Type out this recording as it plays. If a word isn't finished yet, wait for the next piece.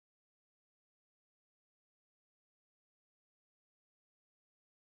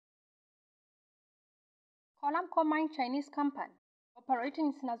Collum Coal Mine Chinese company, operating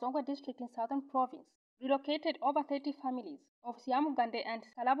in Sinazongwe District in Southern Province, relocated over 30 families of Siamugande and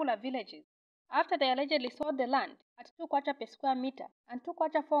Sikalabula villages after they allegedly sold the land at 2 kwacha per square meter and 2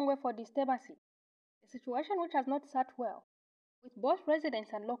 kwacha for disturbances, a situation which has not sat well with both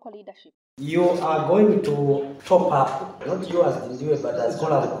residents and local leadership. You are going to top up, not you as the individual, but as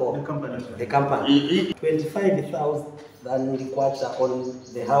Collum Coal, the company, 25,000 kwacha on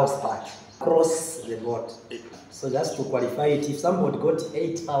the house part across the board. So just to qualify it, if somebody got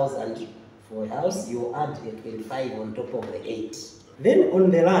 8,000 for a house, you add a 25 on top of the 8. Then on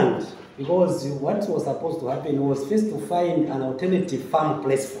the land, because what was supposed to happen was first to find an alternative farm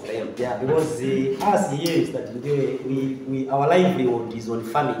place for them. Yeah, because us here is that our livelihood is on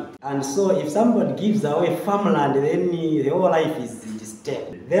farming. And so if somebody gives away farmland, then the whole life is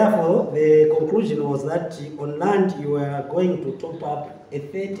disturbed. Therefore, the conclusion was that on land you are going to top up a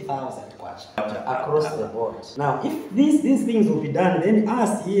 30,000 kwacha across the board. Now, if these things will be done, then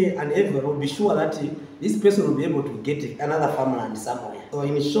us here and everyone will be sure that this person will be able to get another farmland somewhere. So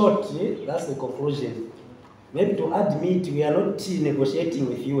in short, that's the conclusion. Maybe to admit we are not negotiating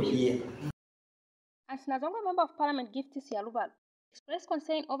with you here. And Sinazongwe Member of Parliament Siamugande expressed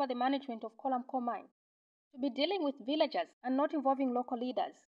concern over the management of Collum Coal Mine to be dealing with villagers and not involving local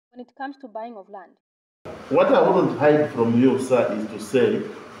leaders when it comes to buying of land. What I wouldn't hide from you, sir, is to say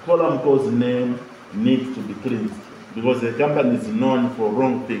Collum Coal's name needs to be cleansed because the company is known for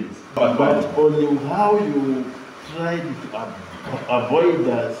wrong things. But on how you tried to avoid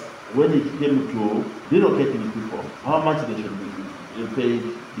us when it came to relocating people, how much they should be paid,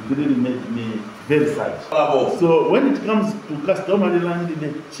 it really made me very sad. So when it comes to customary land,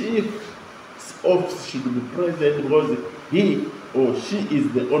 the chief officer should be present because he or she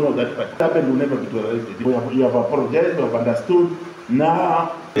is the owner of that part. That will never be tolerated. You have apologized, you have understood.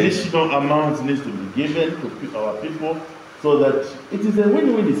 Now, additional amounts needs to be given to our people so that it is a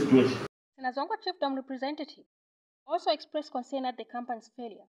win-win situation. Sinazongwe Chiefdom representative also expressed concern at the company's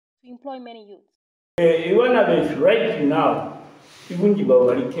failure to employ many youths. Right now, even if we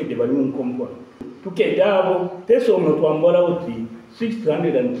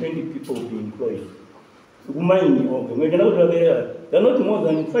 620 people will be employed. They're not more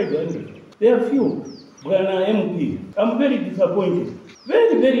than 500. They are few. MP. I'm very disappointed.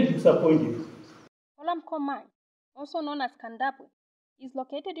 Very disappointed. Collum Coal Mine, also known as Kandapwe, is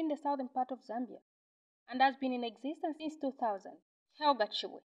located in the southern part of Zambia and has been in existence since 2000. Helga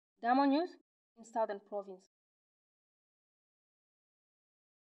Chiwe, Diamond News in Southern Province.